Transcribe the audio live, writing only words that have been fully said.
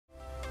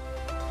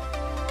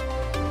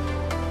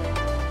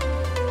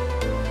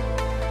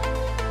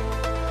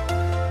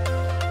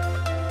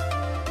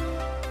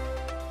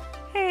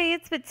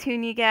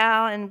Petunia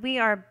Gal, and we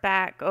are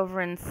back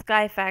over in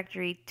Sky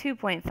Factory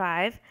 2.5.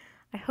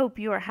 I hope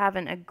you are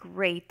having a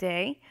great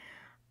day.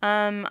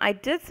 I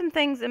did some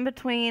things in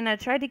between. I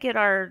tried to get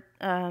our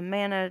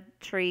mana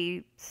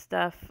tree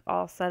stuff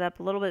all set up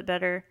a little bit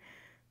better.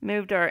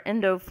 Moved our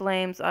endo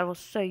flames. I will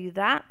show you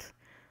that.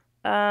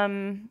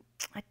 I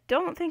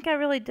don't think I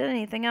really did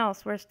anything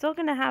else. We're still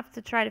going to have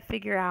to try to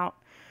figure out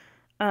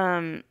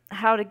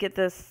how to get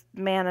this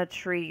mana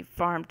tree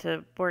farm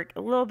to work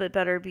a little bit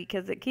better,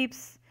 because it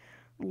keeps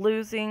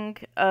losing,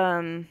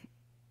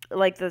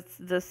 like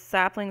the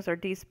saplings are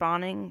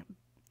despawning,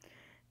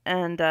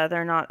 and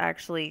they're not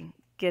actually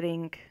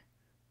getting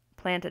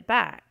planted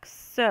back.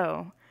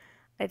 So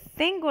I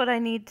think what I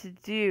need to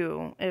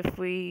do, if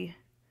we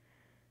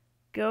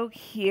go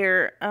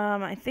here,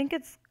 I think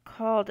it's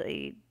called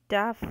a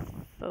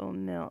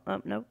daffomill.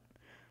 Oh, nope,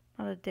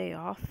 not a day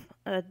off.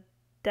 A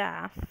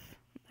daff.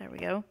 There we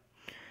go.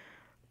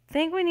 I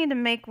think we need to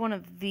make one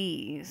of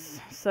these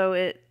so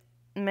it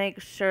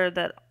makes sure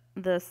that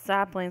the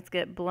saplings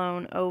get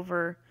blown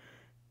over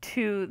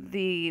to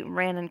the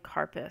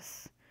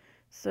rannuncarpus.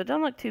 So it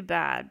don't look too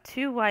bad.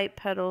 2 white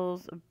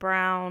petals, a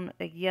brown,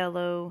 a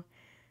yellow,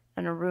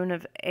 and a rune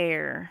of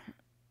air.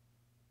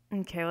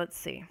 Okay, let's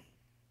see.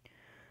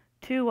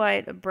 2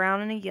 white, a brown,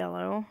 and a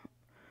yellow.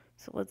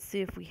 So let's see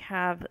if we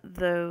have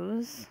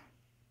those.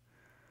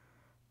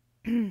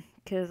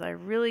 Because I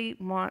really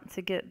want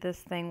to get this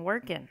thing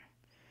working.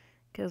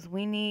 Because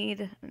we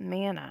need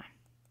mana.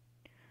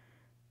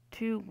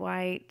 2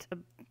 white,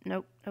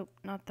 nope,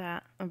 not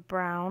that. A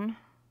brown.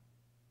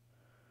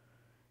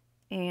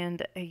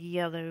 And a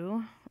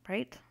yellow,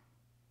 right?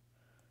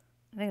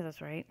 I think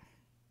that's right.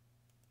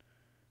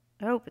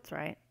 I hope it's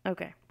right.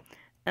 Okay.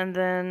 And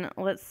then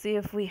let's see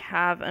if we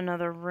have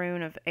another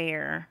rune of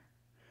air.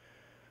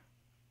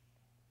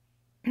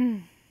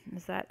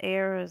 Is that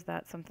air or is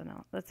that something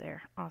else? That's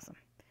air. Awesome.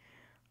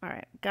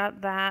 Alright,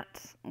 got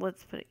that.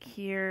 Let's put it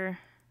here.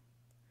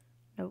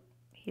 Nope,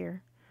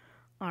 here.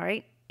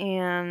 Alright,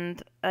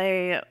 and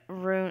a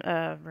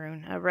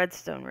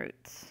redstone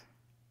roots.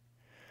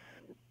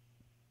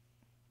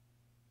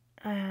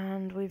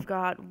 And we've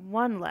got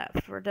 1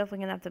 left. We're definitely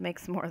going to have to make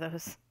some more of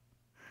those.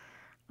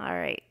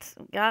 Alright,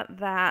 got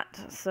that.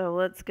 So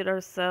let's get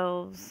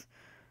ourselves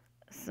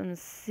some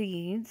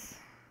seeds.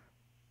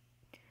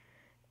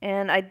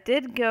 And I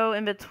did go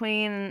in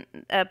between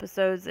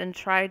episodes and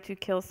try to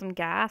kill some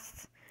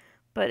ghasts,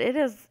 but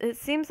it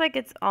seems like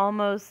it's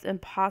almost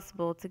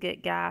impossible to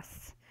get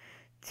ghasts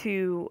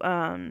to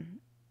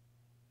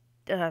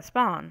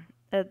spawn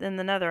in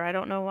the nether. I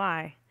don't know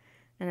why.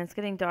 And it's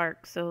getting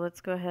dark, so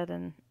let's go ahead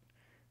and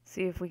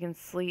see if we can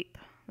sleep.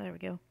 There we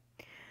go.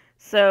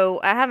 So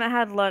I haven't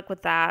had luck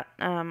with that.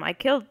 I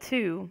killed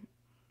 2,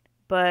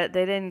 but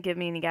they didn't give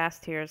me any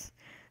ghast tears.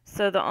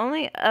 So the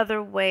only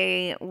other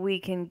way we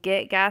can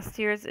get ghast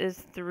tears is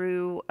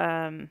through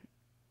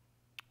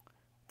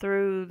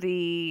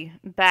the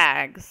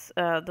bags,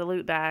 the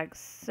loot bags.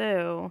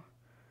 So,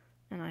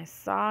 and I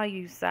saw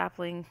you,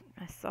 sapling.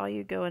 I saw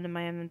you go into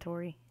my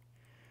inventory.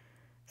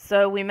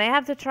 So we may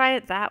have to try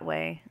it that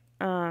way.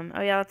 Oh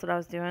yeah, that's what I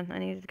was doing. I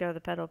needed to go to the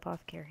petal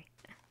apothecary.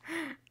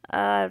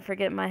 I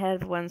forget my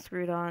head wasn't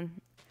screwed on.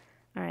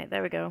 Alright,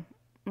 there we go.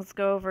 Let's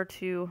go over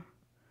to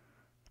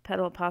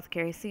Petal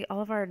Apothecary. See,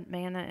 all of our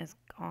mana is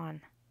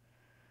gone.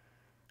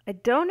 I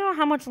don't know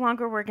how much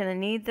longer we're going to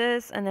need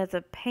this, and it's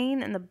a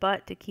pain in the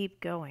butt to keep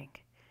going.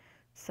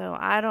 So,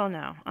 I don't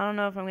know. I don't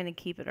know if I'm going to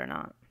keep it or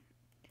not.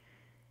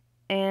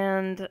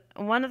 And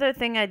one other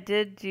thing I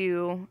did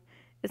do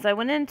is I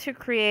went into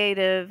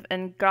creative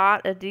and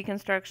got a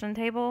deconstruction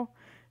table,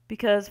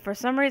 because for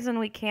some reason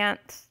we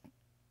can't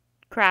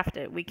craft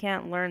it. We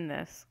can't learn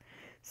this.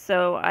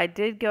 So, I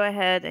did go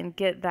ahead and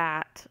get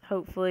that.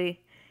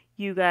 Hopefully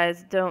you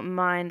guys don't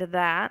mind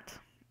that,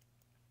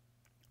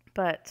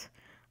 but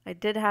I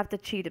did have to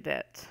cheat a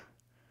bit.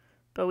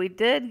 But we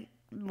did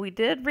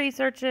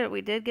research it.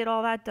 We did get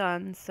all that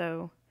done.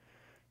 So,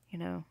 you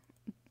know,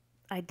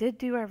 I did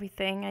do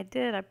everything. I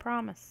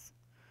promise.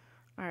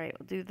 All right,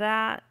 we'll do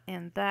that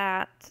and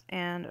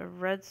a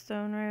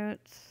redstone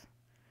root.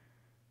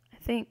 I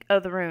think, oh,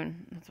 the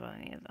rune. That's what I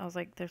needed. I was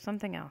like, there's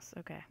something else.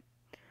 Okay,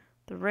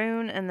 the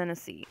rune and then a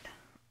seed.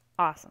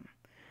 Awesome.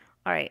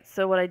 Alright,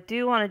 so what I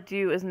do want to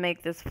do is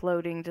make this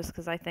floating just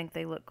because I think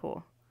they look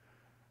cool.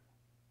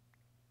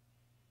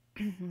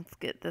 Let's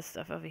get this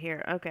stuff over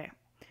here. Okay.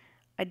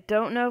 I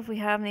don't know if we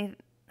have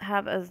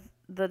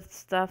the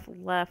stuff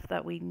left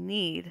that we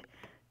need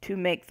to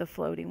make the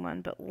floating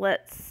one, but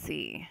let's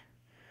see.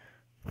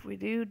 If we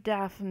do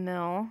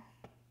daffomill,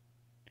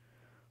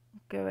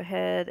 go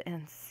ahead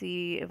and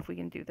see if we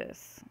can do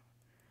this.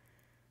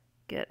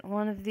 Get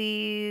one of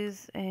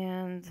these,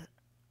 and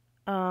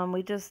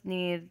we just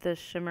need the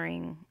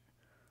shimmering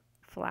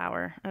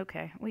flower.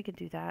 Okay, we could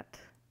do that.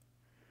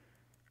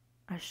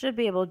 I should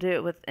be able to do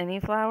it with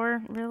any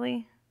flower,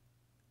 really.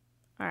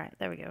 Alright,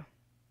 there we go.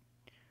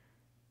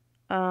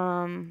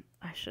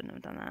 I shouldn't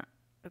have done that.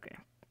 Okay.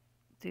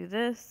 Do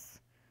this.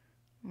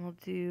 We'll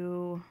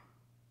do...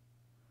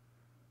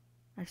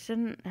 I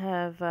shouldn't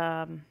have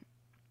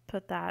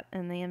put that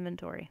in the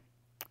inventory.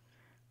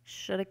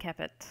 Should have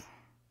kept it.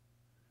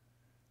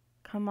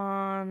 Come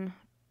on,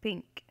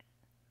 pink.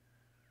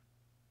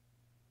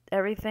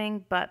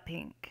 Everything but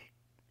pink.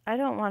 I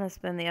don't want to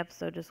spend the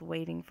episode just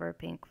waiting for a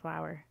pink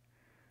flower.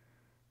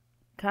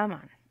 Come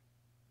on.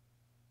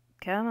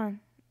 Come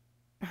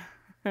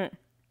on.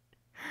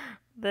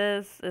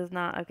 This is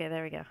not... Okay,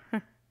 there we go.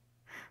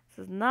 This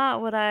is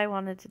not what I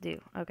wanted to do.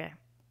 Okay.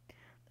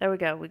 There we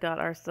go. We got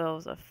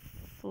ourselves a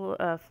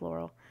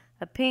floral.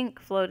 A pink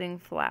floating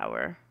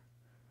flower.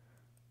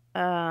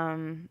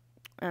 And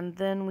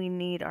then we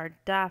need our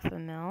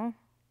daffomill.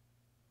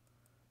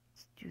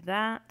 Let's do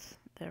that.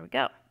 There we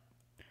go.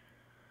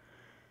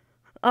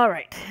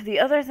 Alright, the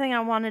other thing I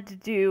wanted to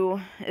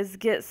do is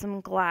get some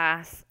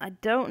glass. I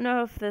don't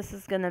know if this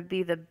is going to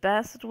be the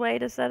best way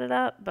to set it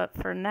up, but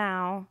for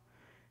now,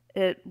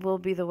 it will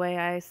be the way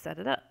I set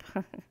it up.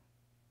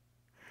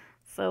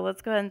 So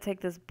let's go ahead and take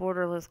this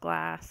borderless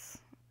glass.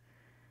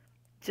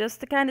 Just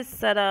to kind of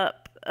set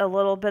up a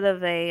little bit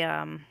of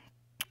a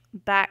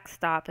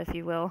backstop, if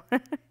you will,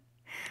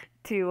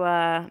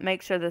 to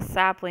make sure the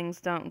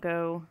saplings don't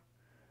go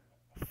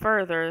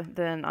further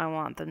than I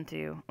want them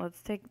to.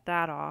 Let's take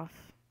that off.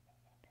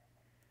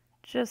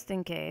 Just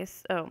in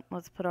case. Oh,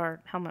 let's put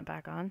our helmet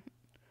back on.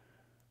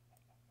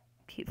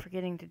 Keep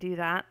forgetting to do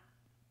that.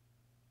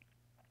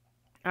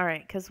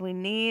 Alright, because we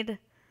need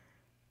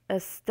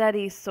a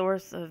steady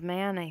source of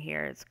mana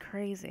here. It's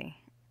crazy.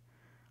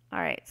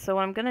 Alright, so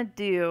what I'm going to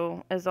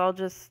do is I'll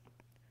just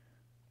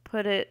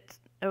put it...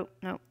 Oh,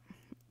 no.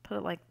 Put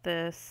it like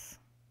this.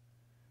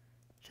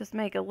 Just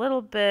make a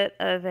little bit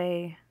of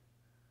a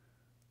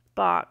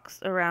box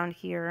around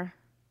here,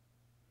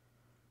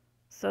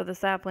 so the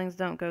saplings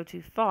don't go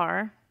too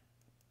far.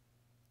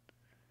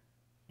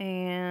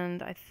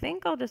 And I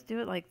think I'll just do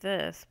it like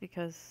this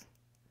because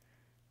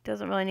it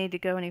doesn't really need to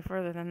go any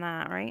further than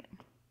that, right?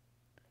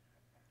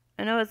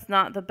 I know it's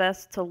not the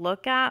best to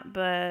look at,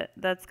 but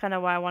that's kind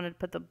of why I wanted to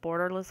put the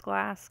borderless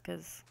glass,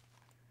 because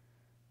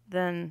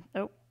then...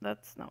 Oh,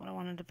 that's not what I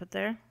wanted to put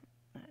there.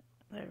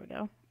 There we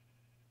go.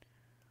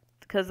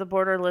 Because the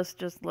borderless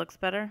just looks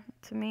better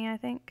to me, I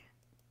think.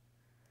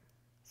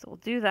 So we'll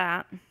do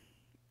that.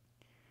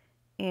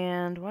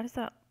 And why does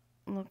that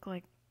look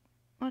like...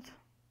 What?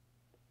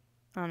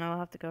 I don't know. I'll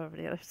have to go over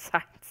to the other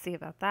side and see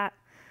about that.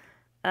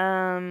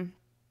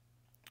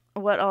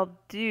 What I'll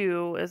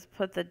do is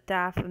put the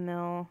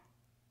daffomill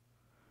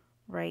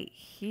right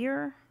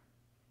here.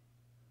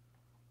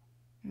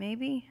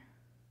 Maybe?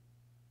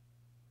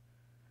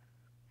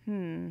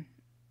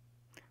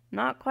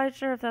 Not quite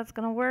sure if that's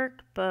going to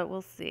work, but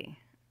we'll see.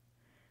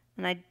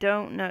 And I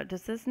don't know.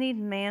 Does this need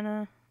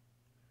mana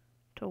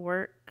to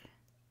work?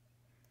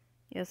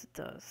 Yes, it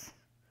does.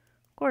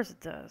 Of course it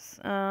does.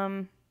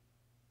 Wonder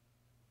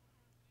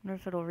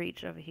if it'll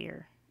reach over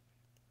here.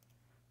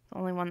 It's the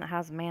only one that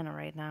has mana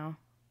right now.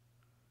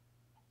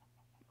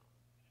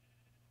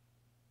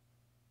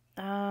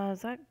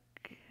 Is that...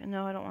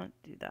 No, I don't want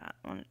to do that.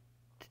 I want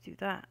to do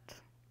that.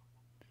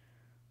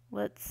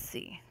 Let's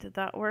see. Did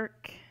that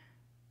work?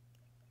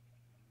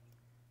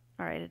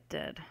 Alright, it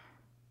did.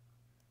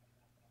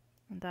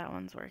 And that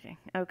one's working.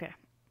 Okay.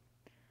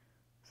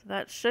 So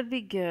that should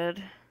be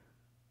good.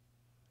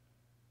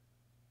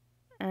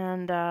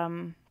 And,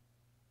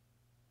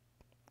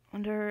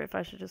 wonder if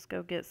I should just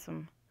go get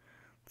some...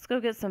 Let's go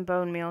get some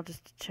bone meal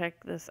just to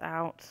check this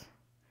out.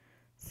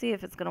 See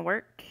if it's going to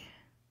work.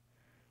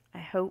 I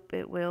hope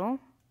it will.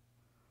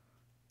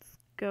 Let's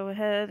go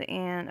ahead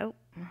and... Oh,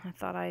 I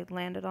thought I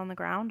landed on the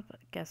ground, but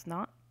guess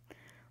not.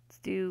 Let's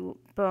do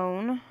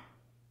bone.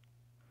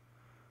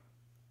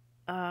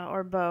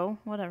 Or bow,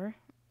 whatever.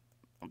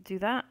 I'll do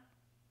that.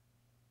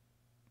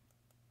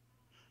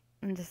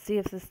 And to see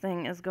if this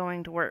thing is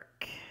going to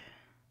work.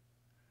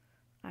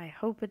 I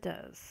hope it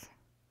does.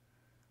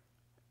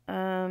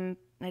 I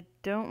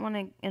don't want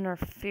to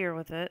interfere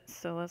with it,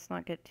 so let's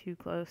not get too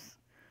close.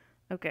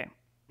 Okay,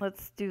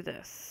 let's do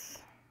this.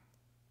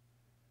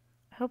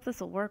 I hope this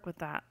will work with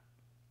that.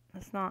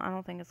 It's not, I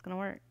don't think it's going to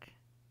work.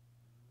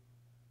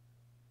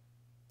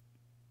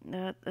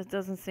 It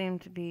doesn't seem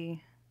to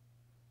be...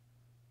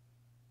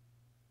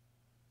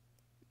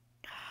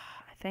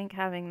 I think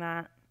having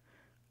that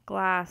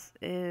glass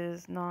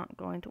is not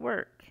going to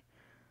work.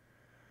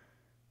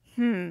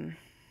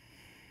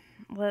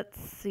 Let's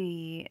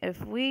see.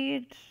 If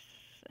we...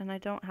 And I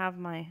don't have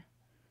my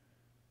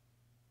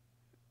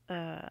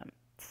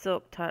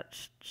silk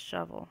touch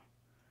shovel.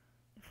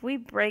 If we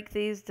break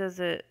these, does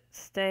it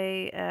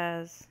stay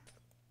as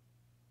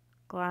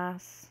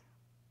glass?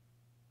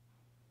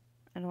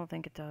 I don't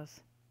think it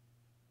does.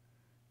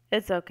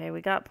 It's okay.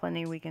 We got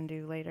plenty we can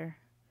do later.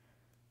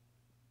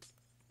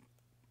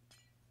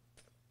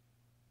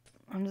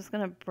 I'm just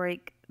going to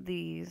break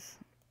these.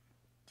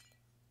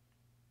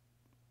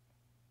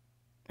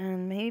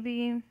 And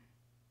maybe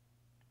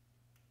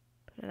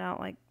put it out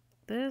like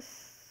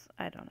this.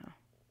 I don't know.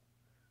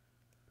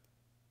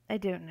 I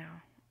don't know.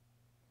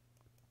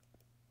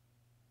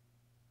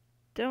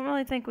 Don't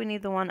really think we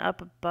need the one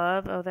up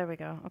above. Oh, there we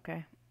go.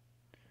 Okay.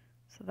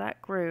 So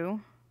that grew.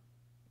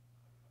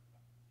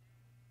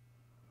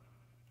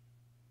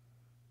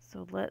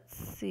 So let's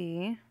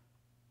see.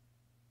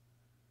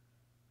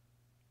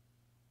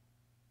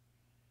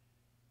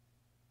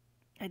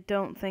 I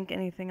don't think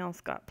anything else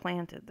got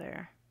planted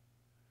there.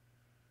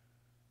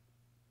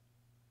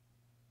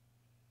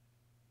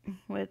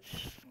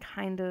 Which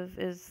kind of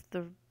is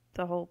the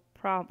whole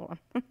problem.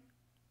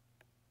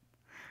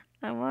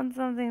 I want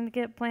something to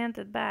get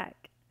planted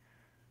back.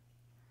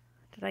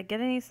 Did I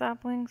get any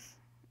saplings?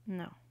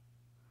 No.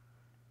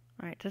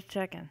 Alright, just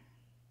checking.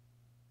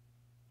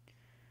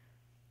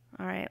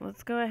 Alright,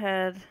 let's go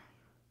ahead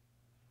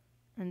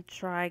and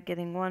try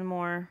getting one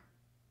more.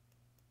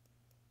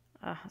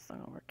 That's not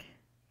gonna work.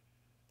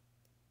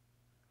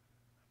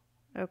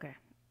 Okay.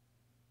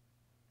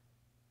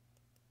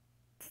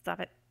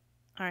 Stop it.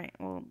 Alright,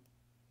 we'll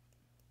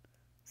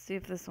see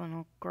if this one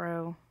will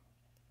grow.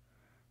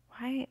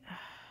 Why?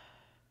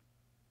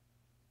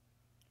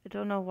 I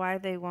don't know why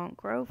they won't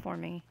grow for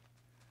me.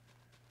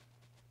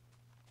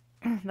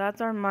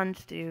 That's our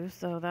munch dew,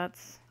 so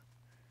that's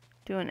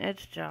doing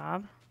its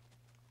job.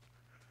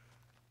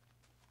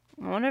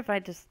 I wonder if I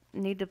just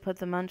need to put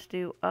the munch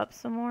dew up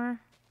some more,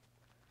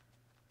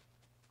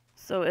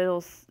 so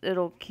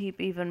it'll keep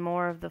even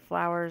more of the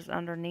flowers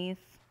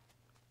underneath.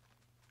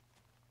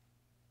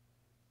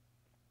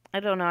 I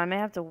don't know. I may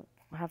have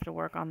to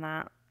work on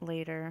that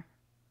later.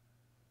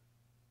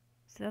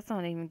 See, that's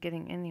not even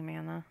getting any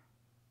mana.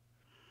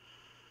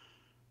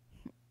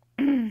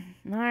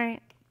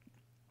 Alright.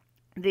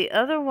 The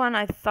other one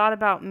I thought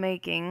about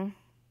making,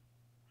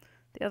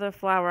 the other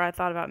flower I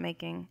thought about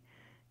making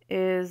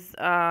is,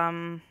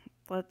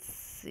 let's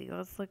see,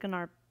 let's look in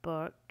our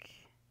book.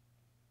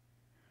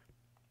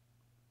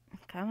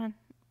 Come on,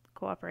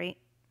 cooperate.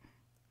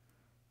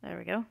 There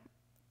we go.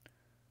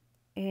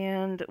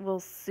 And we'll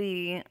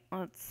see,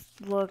 let's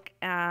look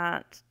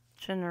at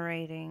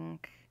generating.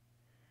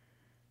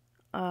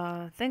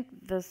 I think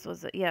this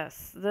was it.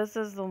 Yes, this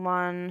is the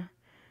one.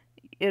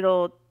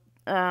 It'll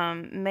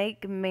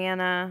make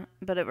mana,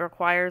 but it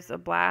requires a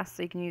blast,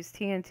 so you can use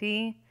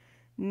TNT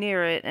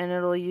near it, and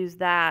it'll use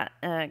that,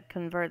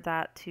 convert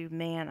that to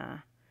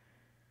mana.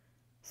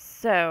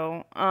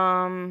 So,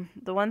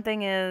 the one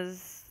thing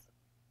is,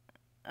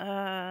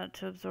 to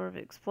absorb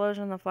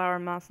explosion, the flower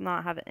must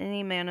not have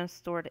any mana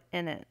stored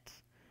in it.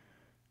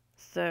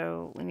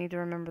 So, we need to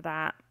remember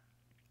that.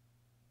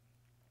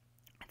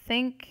 I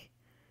think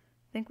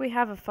we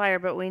have a fire,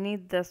 but we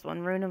need this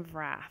one, Rune of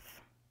Wrath.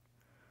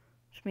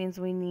 Which means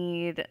we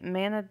need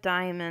mana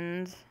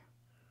diamond,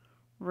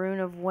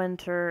 Rune of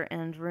Winter,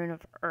 and Rune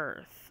of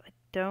Earth. I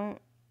don't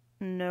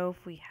know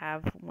if we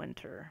have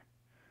Winter.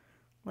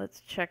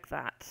 Let's check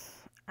that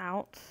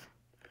out.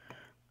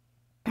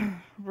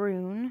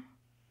 Rune.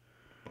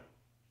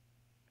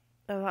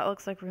 Oh, that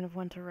looks like Rune of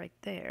Winter right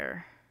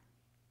there.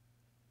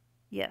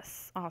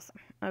 Yes, awesome.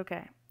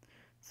 Okay,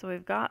 so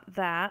we've got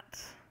that.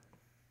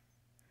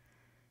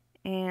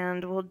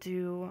 And we'll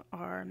do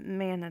our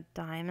mana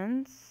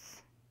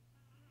diamonds.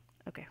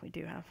 Okay, we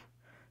do have.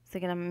 I was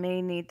thinking I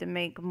may need to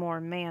make more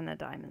mana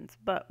diamonds,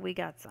 but we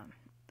got some.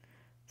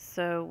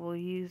 So we'll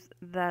use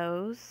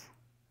those.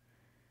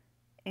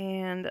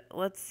 And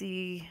let's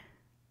see.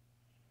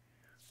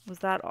 Was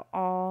that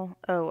all?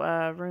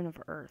 Oh, Rune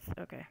of Earth.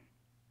 Okay.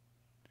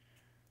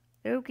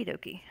 Okie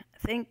dokie.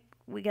 I think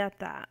we got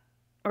that.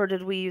 Or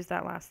did we use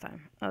that last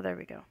time? Oh, there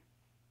we go.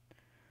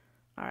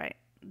 Alright.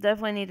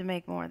 Definitely need to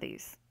make more of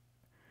these.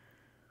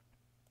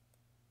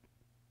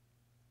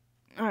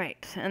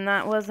 Alright, and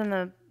that was in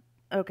the...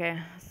 Okay,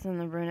 it's in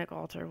the runic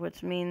altar,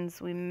 which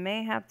means we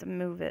may have to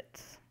move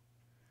it.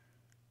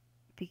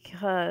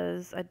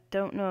 Because I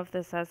don't know if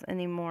this has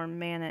any more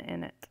mana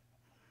in it.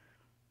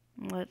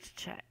 Let's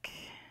check.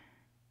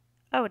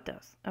 Oh, it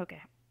does.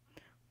 Okay.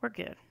 We're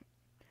good.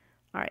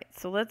 Alright,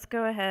 so let's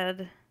go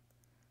ahead.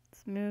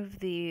 Let's move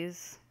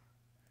these.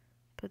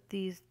 Put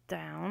these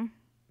down.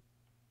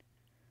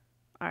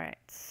 Alright,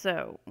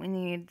 so we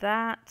need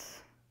that.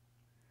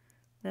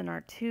 Then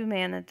our 2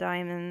 mana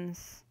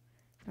diamonds.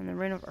 And the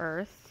Rune of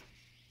Earth.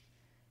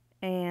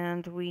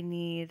 And we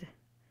need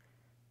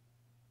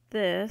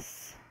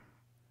this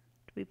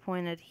to be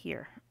pointed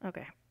here.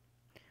 Okay.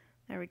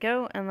 There we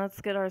go. And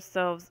let's get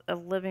ourselves a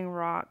living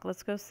rock.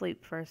 Let's go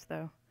sleep first,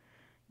 though.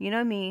 You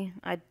know me.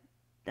 I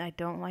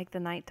don't like the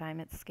nighttime.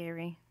 It's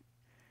scary.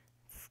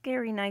 It's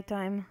scary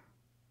nighttime.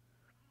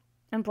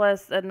 And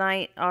plus, at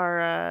night,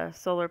 our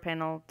solar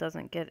panel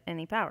doesn't get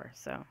any power.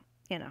 So,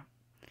 you know.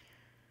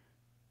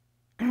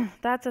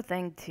 That's a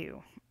thing,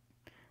 too.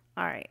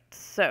 Alright,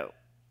 so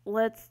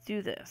let's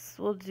do this.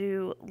 We'll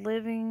do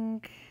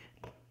living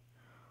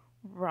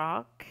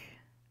rock.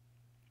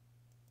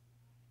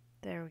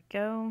 There we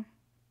go.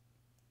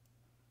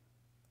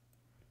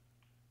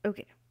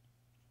 Okay.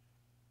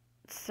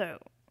 So,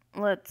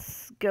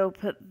 let's go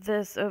put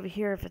this over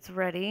here if it's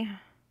ready.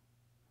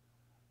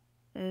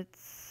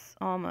 It's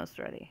almost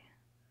ready.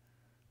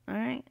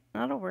 Alright,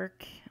 that'll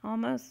work.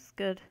 Almost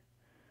good.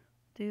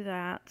 Do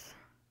that.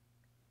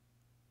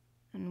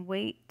 And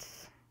wait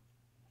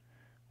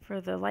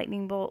for the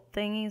lightning bolt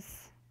thingies.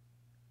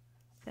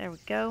 There we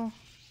go.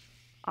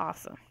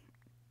 Awesome.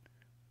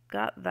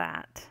 Got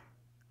that.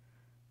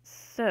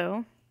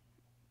 So,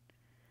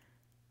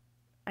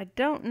 I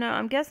don't know.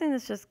 I'm guessing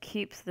this just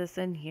keeps this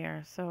in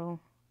here. So,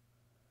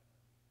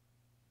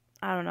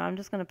 I don't know. I'm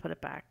just going to put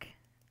it back.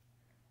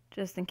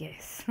 Just in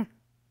case.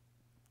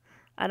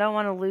 I don't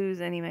want to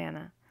lose any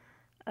mana.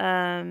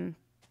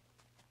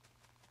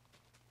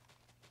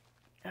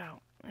 Oh,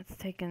 it's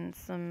taken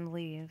some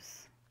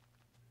leaves.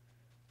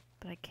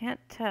 But I can't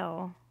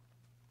tell.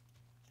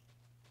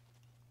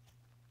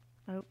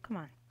 Oh, come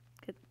on.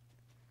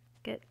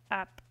 Get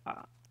up.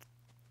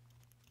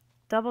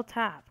 Double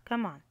tap.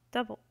 Come on.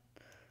 Double.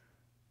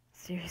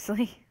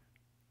 Seriously?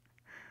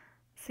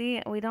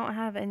 See, we don't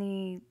have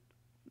any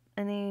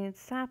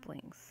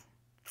saplings.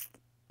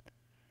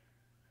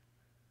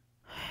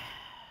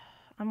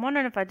 I'm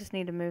wondering if I just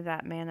need to move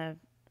that mana,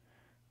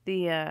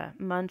 the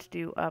munch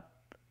dew up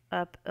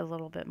a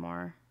little bit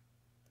more.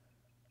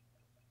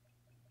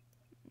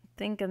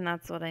 Thinking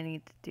that's what I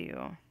need to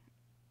do.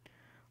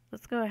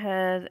 Let's go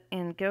ahead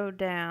and go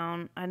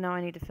down. I know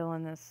I need to fill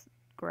in this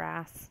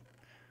grass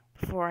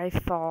before I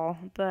fall,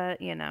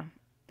 but you know,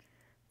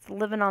 it's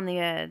living on the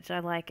edge. I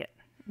like it.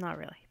 Not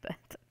really,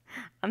 but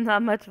I'm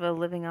not much of a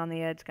living on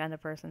the edge kind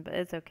of person, but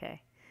it's okay.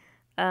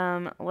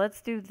 Let's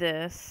do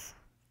this.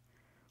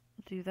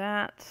 Do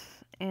that,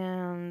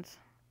 and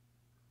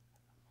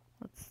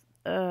let's,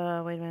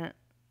 wait a minute.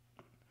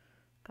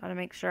 Gotta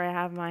make sure I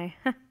have my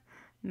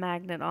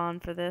magnet on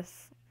for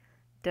this.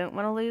 Don't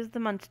want to lose the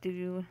munch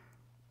dew.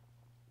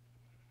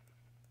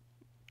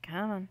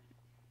 Come on.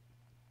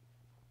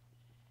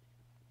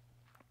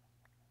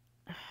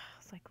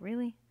 It's like,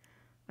 really?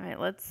 Alright,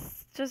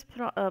 let's just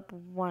put up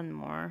one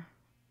more.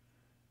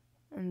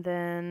 And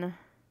then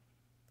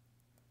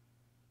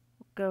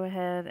we'll go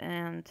ahead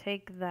and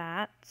take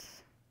that.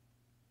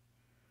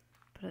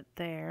 Put it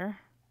there.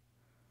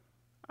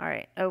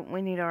 Alright, oh,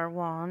 we need our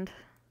wand.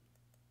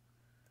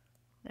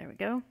 There we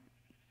go.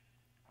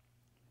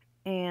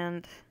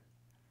 And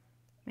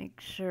make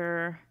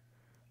sure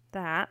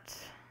that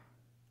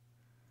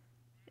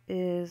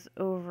is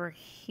over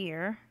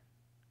here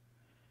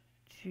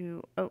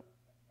to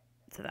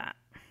that.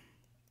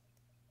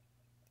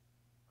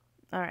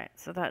 Alright,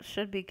 so that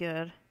should be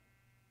good.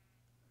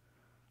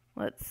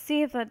 Let's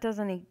see if that does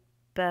any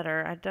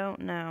better. I don't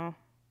know.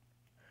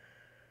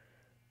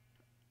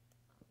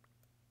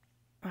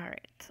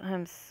 Alright,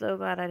 I'm so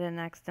glad I didn't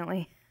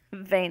accidentally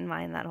vein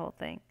mine that whole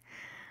thing.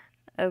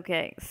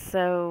 Okay,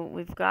 so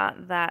we've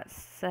got that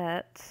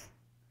set.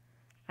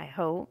 I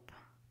hope.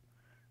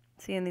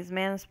 Seeing these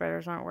mana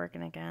spreaders aren't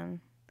working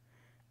again.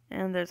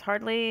 And there's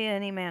hardly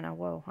any mana.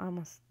 Whoa, I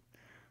almost...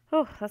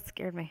 Oh, that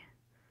scared me.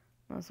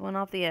 Almost went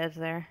off the edge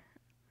there.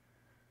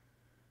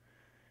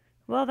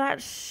 Well,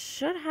 that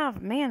should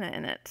have mana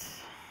in it.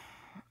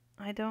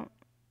 Well,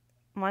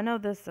 I know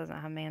this doesn't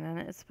have mana in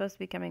it. It's supposed to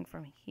be coming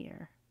from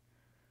here.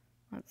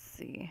 Let's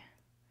see.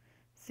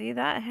 See,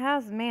 that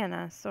has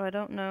mana, so I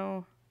don't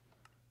know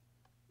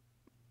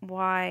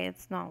why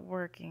it's not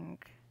working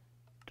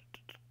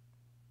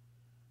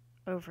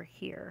over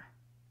here.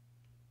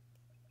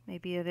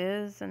 Maybe it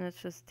is, and it's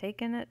just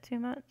taking it too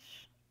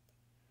much.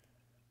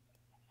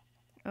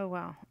 Oh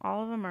wow,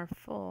 all of them are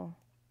full.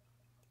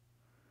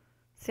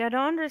 See, I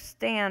don't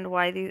understand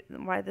why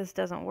this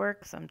doesn't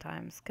work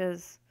sometimes,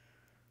 because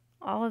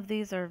all of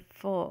these are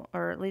full,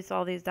 or at least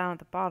all these down at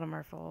the bottom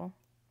are full.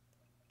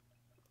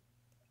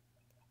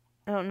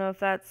 I don't know if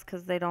that's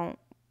because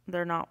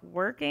they're not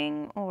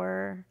working,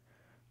 or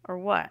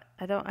what.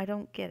 I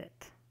don't get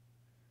it.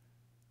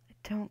 I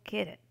don't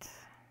get it.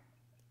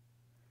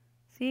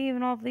 See,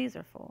 even all of these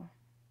are full.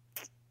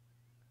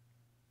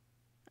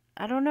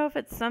 I don't know if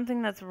it's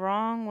something that's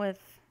wrong with...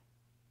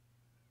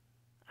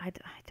 I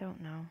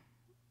don't know.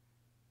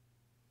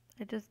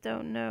 I just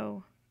don't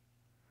know.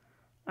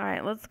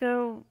 Alright, let's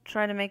go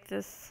try to make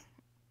this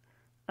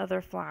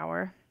other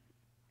flower.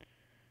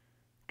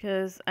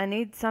 Because I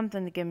need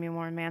something to give me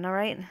more mana,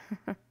 right?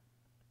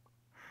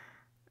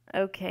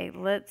 Okay,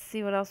 let's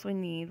see what else we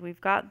need.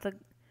 We've got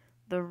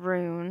the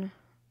rune.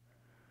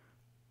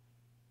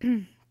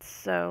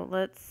 So,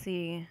 let's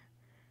see.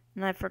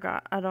 And I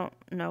forgot. I don't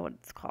know what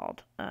it's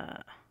called.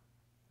 I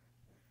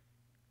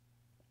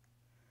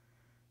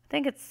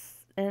think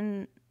it's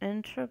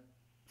Entro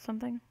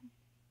something.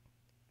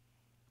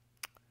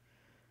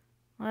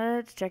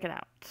 Let's check it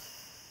out.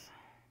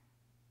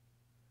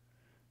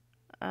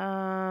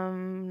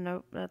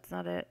 Nope, that's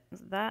not it.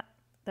 Is that?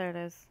 There it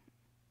is.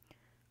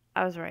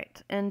 I was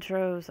right.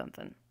 Entro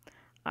something.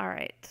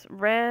 Alright.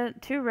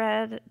 Red,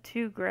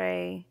 2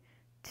 gray,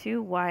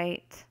 2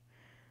 white,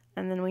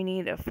 and then we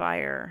need a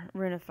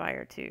rune of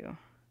fire too.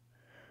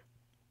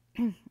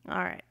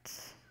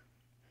 Alright.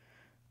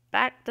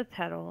 Back to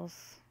petals.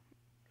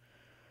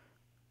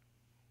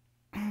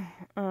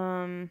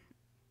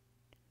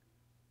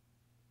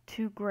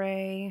 2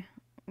 gray.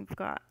 We've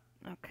got,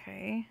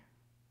 okay.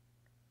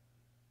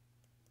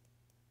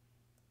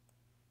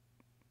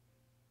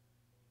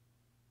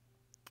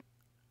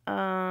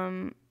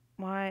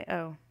 Why?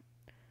 Oh.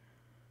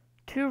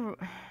 2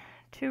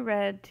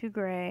 red, 2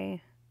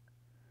 gray,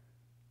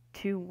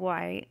 2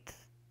 white.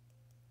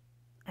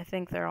 I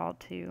think they're all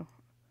 2.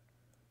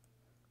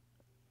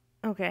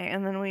 Okay,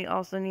 and then we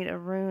also need a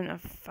rune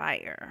of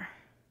fire.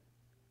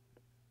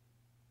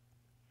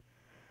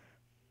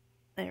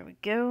 There we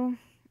go.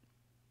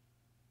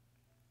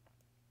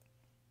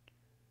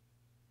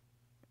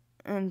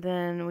 And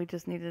then we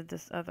just needed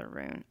this other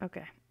rune.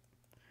 Okay.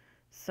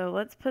 So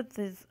let's put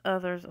these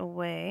others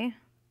away.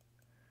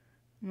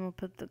 And we'll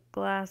put the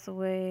glass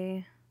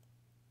away.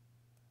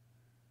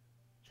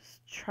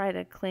 Just try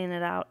to clean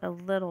it out a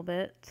little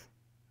bit.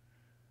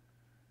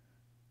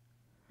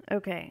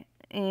 Okay.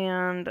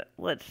 And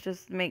let's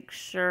just make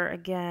sure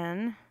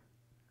again,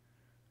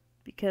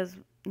 because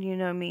you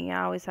know me,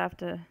 I always have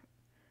to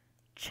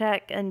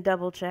check and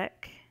double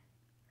check.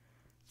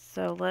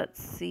 So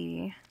let's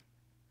see.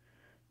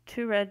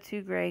 2 red,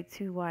 2 gray,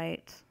 2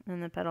 white,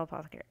 and the petal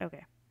apothecary.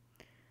 Okay.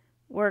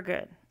 We're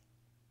good.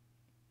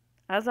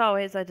 As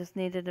always, I just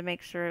needed to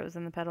make sure it was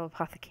in the petal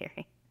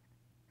apothecary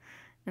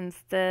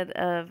instead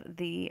of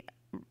the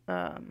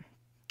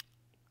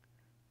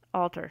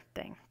altar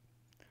thing.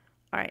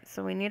 Alright,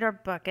 so we need our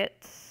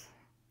buckets.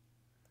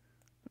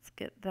 Let's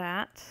get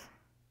that.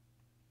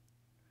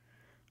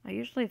 I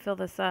usually fill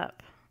this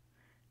up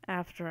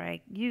after I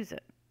use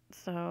it.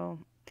 So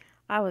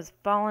I was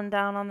falling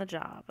down on the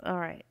job.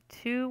 Alright,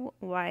 2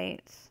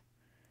 whites,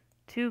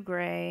 2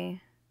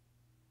 gray.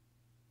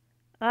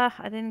 I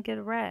didn't get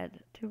a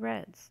red. 2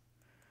 reds.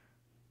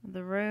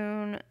 The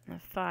rune, the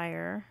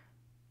fire.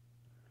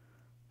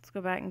 Let's go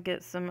back and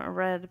get some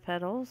red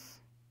petals.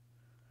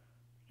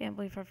 Can't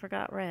believe I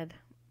forgot red.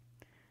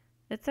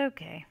 It's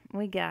okay.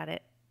 We got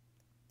it.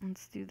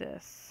 Let's do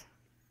this.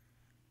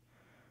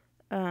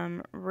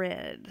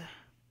 Red.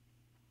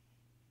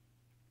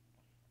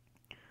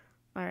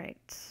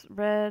 Alright,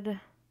 red.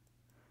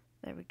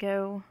 There we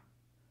go.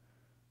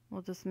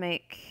 We'll just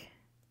make...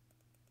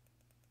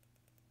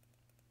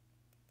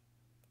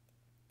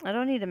 I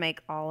don't need to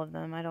make all of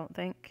them, I don't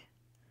think.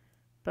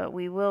 But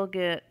we will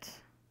get...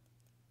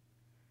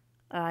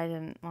 I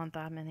didn't want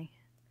that many.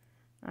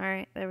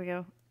 Alright, there we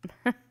go.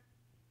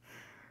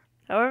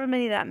 However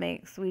many that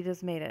makes, we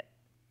just made it.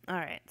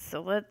 Alright,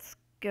 so let's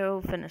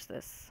go finish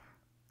this.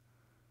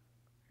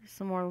 There's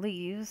some more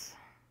leaves.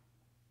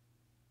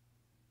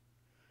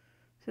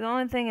 So the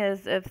only thing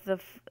is, if the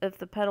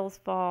petals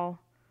fall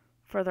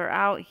further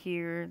out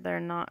here, they're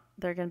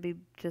going to be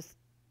just,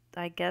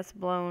 I guess,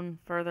 blown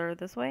further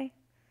this way.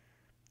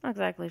 Not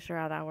exactly sure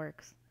how that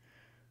works.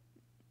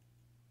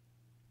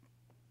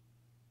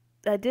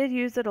 I did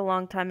use it a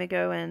long time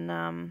ago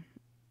in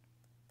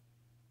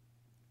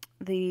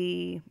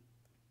the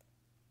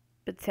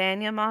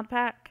Botania mod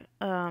pack.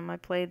 I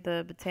played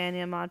the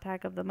Botania mod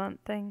pack of the month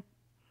thing.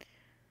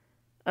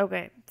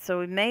 Okay, so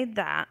we made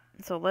that.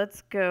 So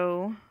let's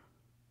go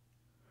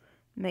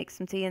make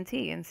some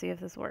TNT and see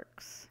if this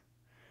works.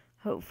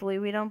 Hopefully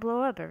we don't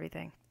blow up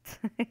everything.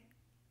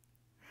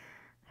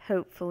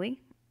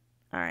 Hopefully.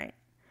 Alright.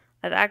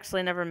 I've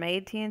actually never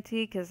made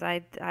TNT because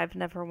I've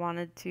never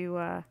wanted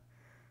to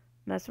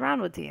mess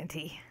around with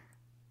TNT.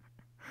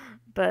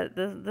 But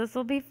this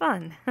will be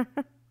fun.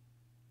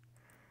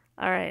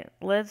 Alright,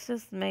 let's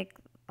just make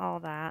all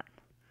that.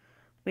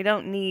 We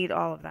don't need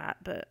all of that,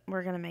 but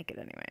we're going to make it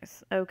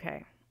anyways.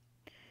 Okay.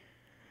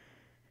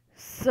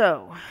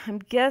 So, I'm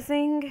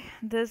guessing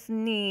this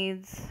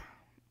needs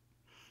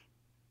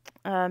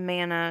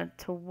mana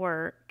to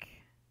work.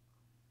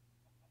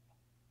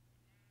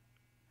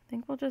 I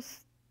think we'll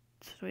just...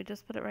 Should we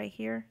just put it right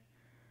here?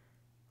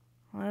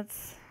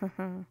 Let's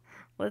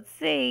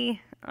see.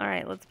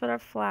 Alright, let's put our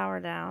flower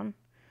down.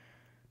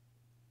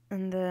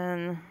 And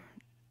then...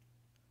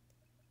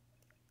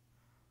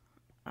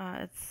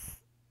 it's...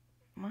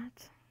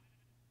 What?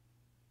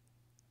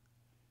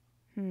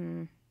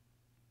 I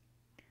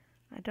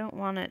don't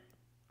want it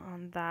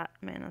on that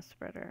mana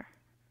spreader.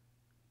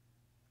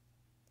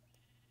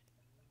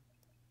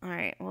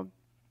 Alright, well,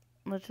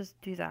 let's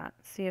just do that.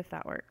 See if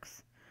that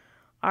works.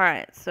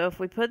 Alright, so if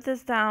we put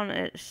this down,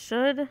 it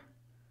should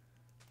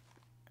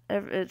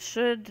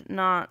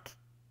not,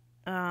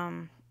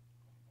 no,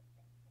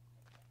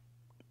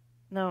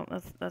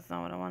 that's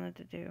not what I wanted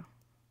to do.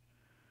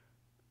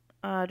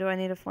 Do I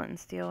need a flint and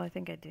steel? I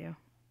think I do.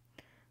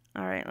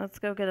 Alright, let's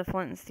go get a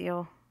flint and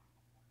steel.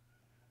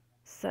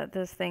 Set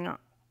this thing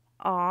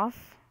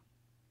off.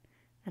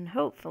 And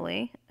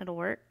hopefully it'll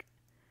work.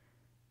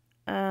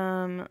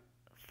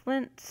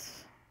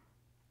 Flint.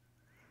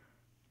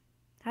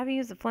 I haven't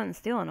used a flint and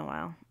steel in a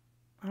while.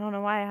 I don't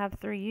know why I have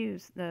 3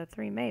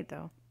 made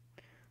though.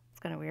 It's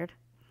kind of weird.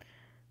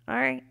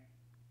 Alright.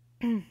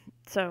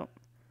 So,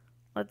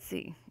 let's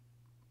see.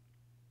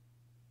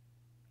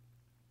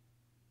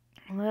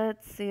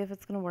 Let's see if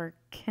it's going to work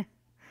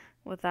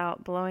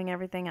without blowing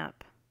everything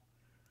up.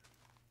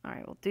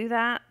 Alright, we'll do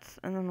that,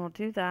 and then we'll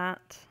do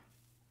that.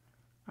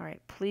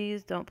 Alright,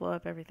 please don't blow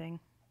up everything.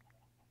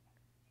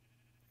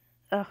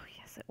 Oh,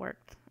 yes, it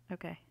worked.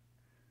 Okay.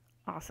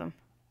 Awesome.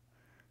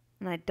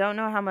 And I don't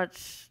know how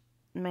much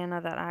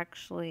mana that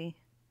actually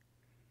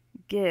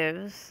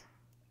gives.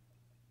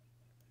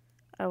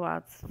 Oh, wow,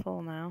 it's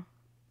full now.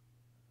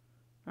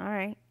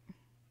 Alright.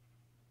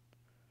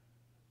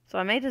 So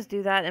I may just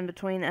do that in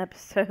between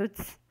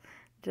episodes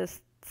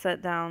just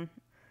set down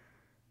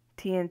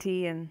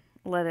TNT and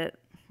let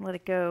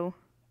it go.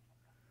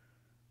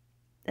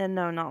 And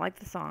no, not like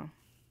the song.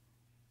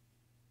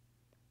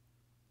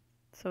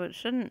 So it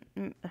shouldn't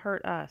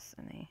hurt us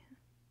any.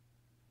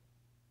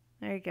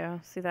 There you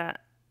go. See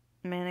that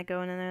mana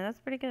going in there? That's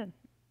pretty good.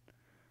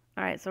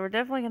 Alright, so we're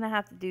definitely going to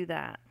have to do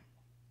that.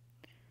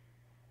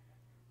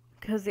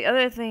 Because the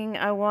other thing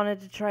I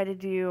wanted to try to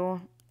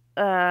do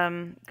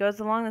goes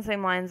along the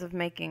same lines of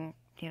making,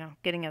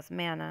 getting us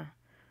mana,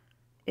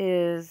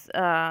 is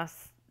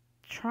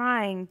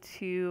trying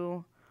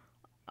to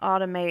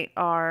automate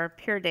our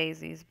pure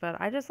daisies. But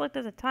I just looked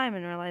at the time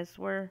and realized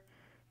we're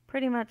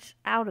pretty much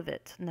out of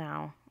it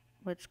now,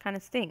 which kind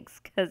of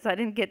stinks because I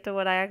didn't get to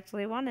what I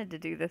actually wanted to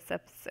do this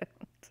episode,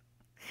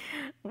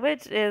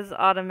 which is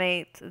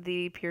automate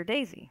the pure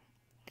daisy.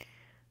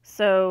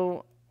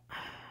 So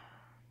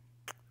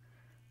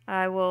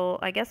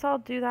I guess I'll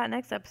do that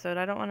next episode.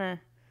 I don't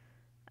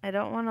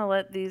want to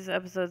let these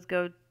episodes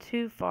go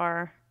too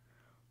far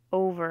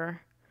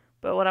over.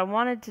 But what I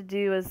wanted to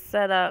do is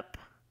set up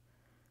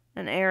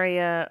an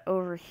area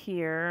over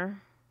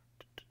here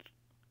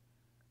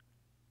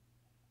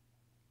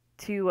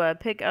to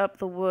pick up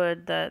the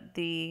wood that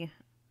the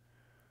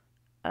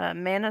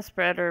mana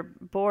spreader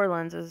bore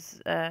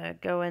lenses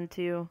go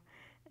into,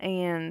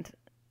 and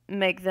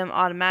make them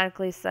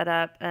automatically set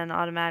up and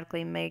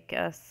automatically make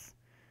us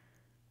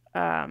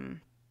that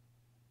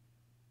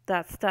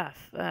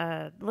stuff,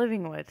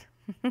 living wood.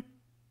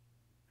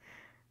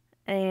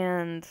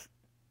 And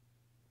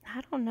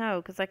I don't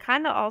know, because I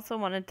kind of also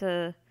wanted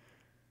to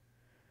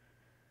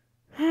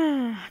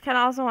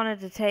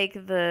take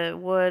the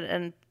wood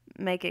and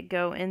make it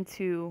go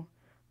into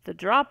the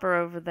dropper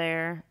over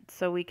there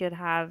so we could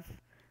have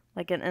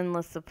like an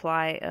endless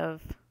supply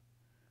of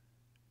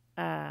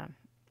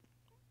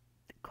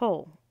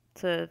coal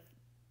to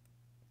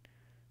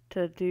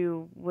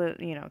do with,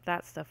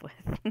 that stuff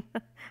with.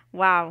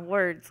 Wow,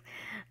 words.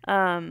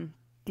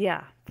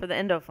 Yeah, for the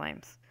endo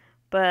flames.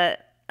 But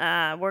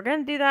we're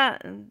going to do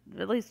that,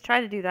 at least try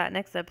to do that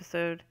next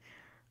episode.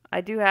 I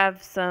do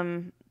have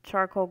some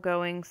charcoal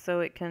going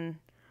so it can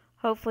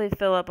hopefully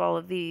fill up all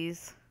of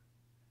these.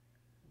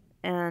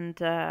 And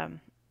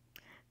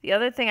the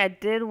other thing I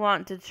did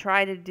want to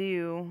try to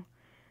do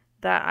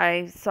that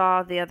I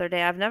saw the other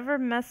day, I've never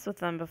messed with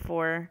them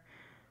before,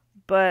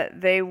 but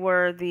they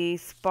were the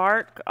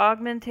spark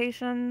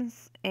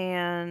augmentations,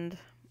 and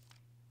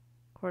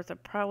of course I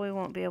probably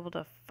won't be able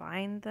to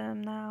find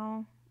them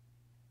now,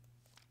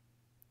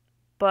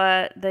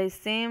 but they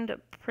seemed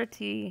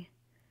pretty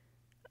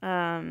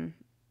awesome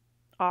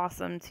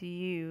to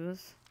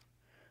use.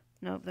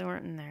 Nope, they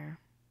weren't in there.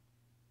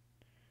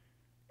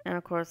 And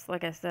of course,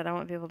 like I said, I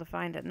won't be able to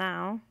find it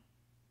now.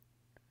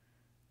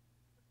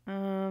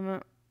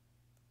 Let's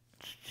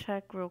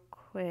check real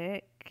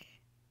quick.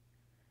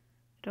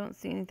 Don't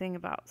see anything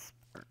about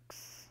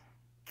sparks.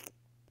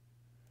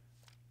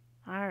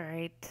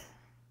 Alright.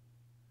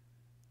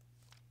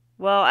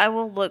 Well, I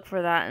will look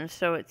for that and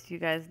show it to you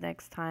guys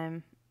next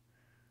time.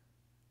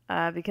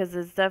 Because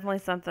it's definitely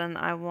something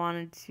I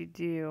wanted to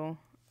do.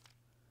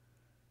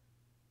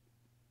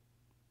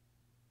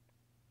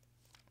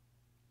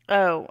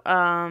 Oh,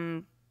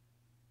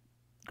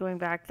 going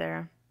back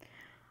there.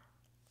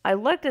 I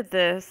looked at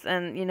this,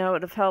 and, it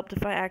would have helped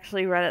if I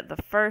actually read it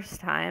the first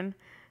time,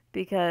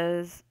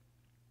 because,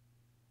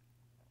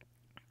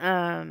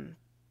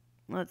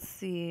 let's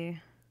see, I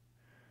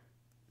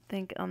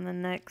think on the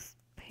next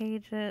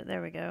page,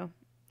 there we go.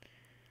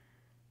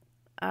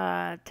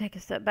 Take a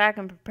step back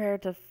and prepare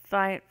to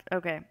fight.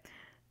 Okay.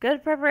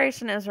 Good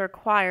preparation is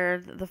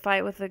required. The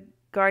fight with the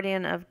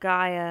Guardian of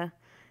Gaia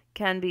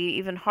can be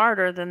even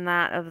harder than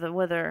that of the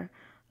Wither.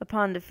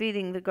 Upon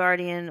defeating the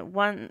Guardian,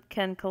 one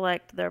can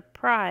collect their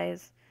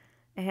prize,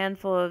 a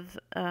handful of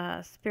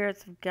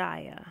spirits of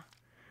Gaia.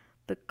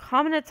 The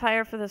common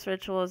attire for this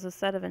ritual is a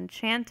set of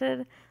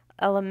enchanted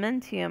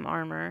elementium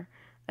armor,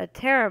 a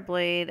terror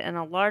blade, and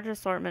a large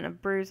assortment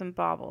of brews and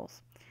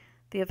baubles.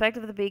 The effect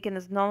of the beacon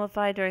is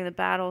nullified during the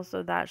battle,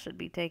 so that should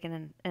be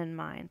taken in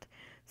mind.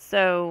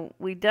 So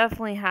we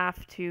definitely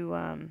have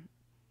to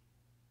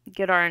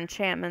get our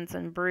enchantments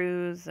and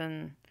brews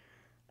and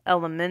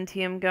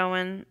elementium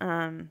going,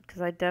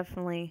 because I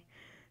definitely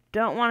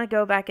don't want to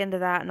go back into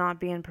that not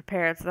being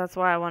prepared. So that's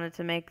why I wanted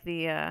to make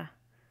the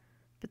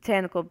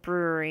botanical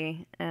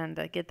brewery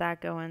and get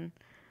that going.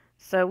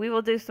 So we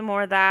will do some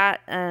more of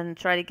that and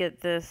try to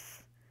get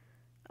this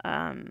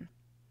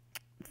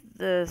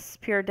this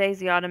pure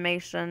daisy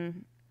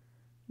automation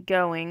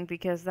going,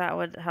 because that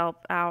would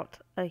help out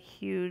a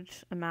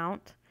huge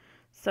amount.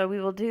 So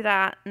we will do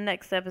that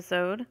next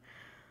episode.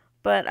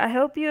 But I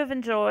hope you have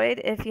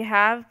enjoyed. If you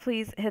have,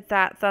 please hit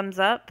that thumbs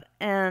up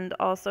and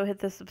also hit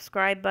the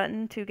subscribe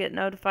button to get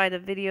notified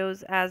of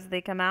videos as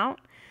they come out.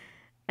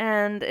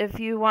 And if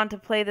you want to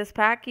play this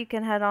pack, you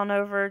can head on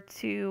over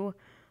to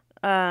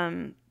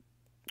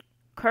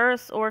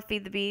Curse or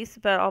Feed the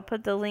Beast, but I'll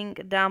put the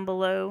link down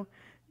below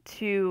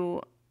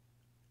to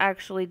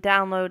actually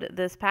download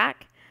this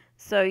pack.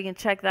 So you can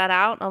check that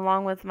out,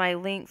 along with my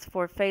links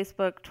for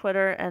Facebook,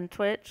 Twitter, and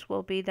Twitch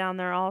will be down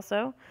there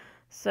also.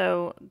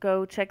 So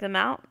go check them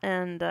out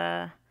and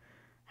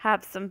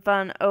have some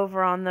fun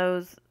over on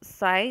those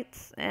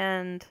sites.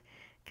 And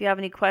if you have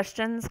any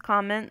questions,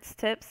 comments,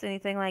 tips,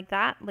 anything like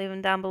that, leave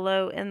them down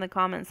below in the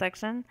comment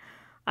section.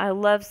 I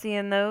love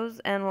seeing those,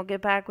 and we'll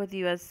get back with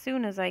you as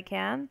soon as I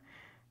can.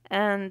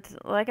 And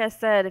like I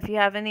said, if you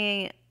have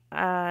any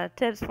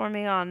tips for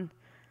me on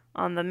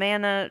the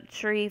mana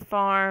tree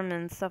farm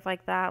and stuff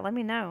like that, let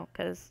me know,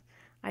 because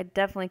I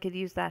definitely could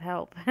use that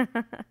help.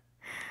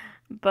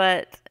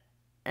 But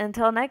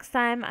until next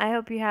time, I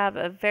hope you have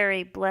a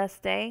very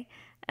blessed day,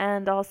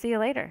 and I'll see you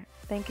later.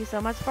 Thank you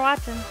so much for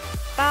watching.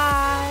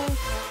 Bye!